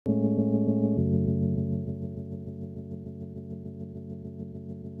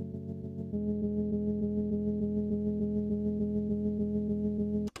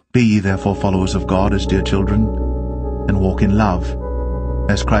Be ye therefore followers of God as dear children, and walk in love,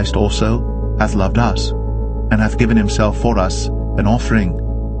 as Christ also hath loved us, and hath given himself for us an offering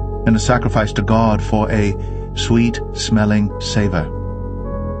and a sacrifice to God for a sweet-smelling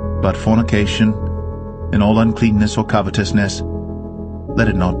savour. But fornication, and all uncleanness or covetousness, let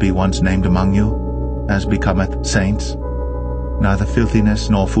it not be once named among you, as becometh saints, neither filthiness,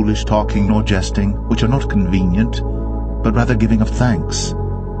 nor foolish talking, nor jesting, which are not convenient, but rather giving of thanks.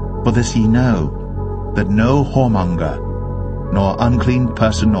 For this ye know, that no whoremonger, nor unclean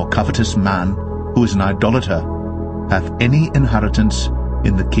person, nor covetous man, who is an idolater, hath any inheritance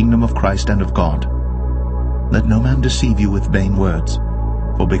in the kingdom of Christ and of God. Let no man deceive you with vain words,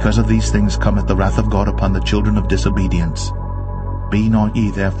 for because of these things cometh the wrath of God upon the children of disobedience. Be not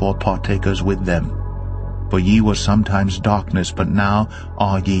ye therefore partakers with them. For ye were sometimes darkness, but now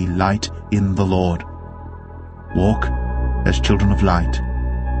are ye light in the Lord. Walk as children of light.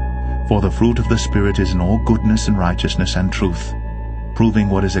 For the fruit of the Spirit is in all goodness and righteousness and truth, proving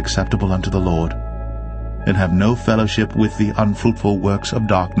what is acceptable unto the Lord. And have no fellowship with the unfruitful works of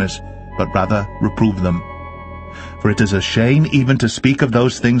darkness, but rather reprove them. For it is a shame even to speak of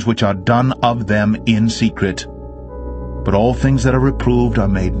those things which are done of them in secret. But all things that are reproved are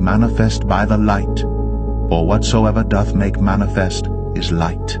made manifest by the light. For whatsoever doth make manifest is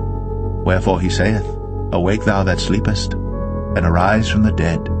light. Wherefore he saith, Awake thou that sleepest, and arise from the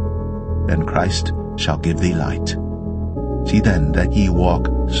dead, and Christ shall give thee light. See then that ye walk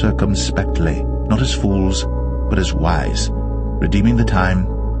circumspectly, not as fools, but as wise, redeeming the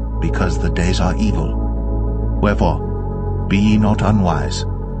time, because the days are evil. Wherefore, be ye not unwise,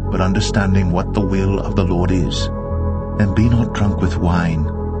 but understanding what the will of the Lord is. And be not drunk with wine,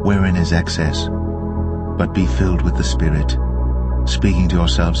 wherein is excess, but be filled with the Spirit, speaking to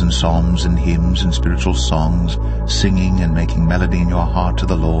yourselves in psalms and hymns and spiritual songs, singing and making melody in your heart to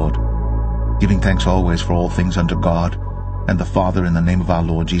the Lord, giving thanks always for all things unto God and the Father in the name of our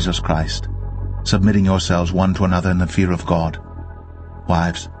Lord Jesus Christ, submitting yourselves one to another in the fear of God.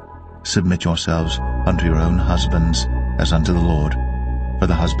 Wives, submit yourselves unto your own husbands as unto the Lord. For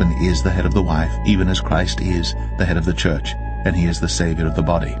the husband is the head of the wife, even as Christ is the head of the church, and he is the Saviour of the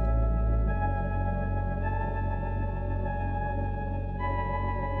body.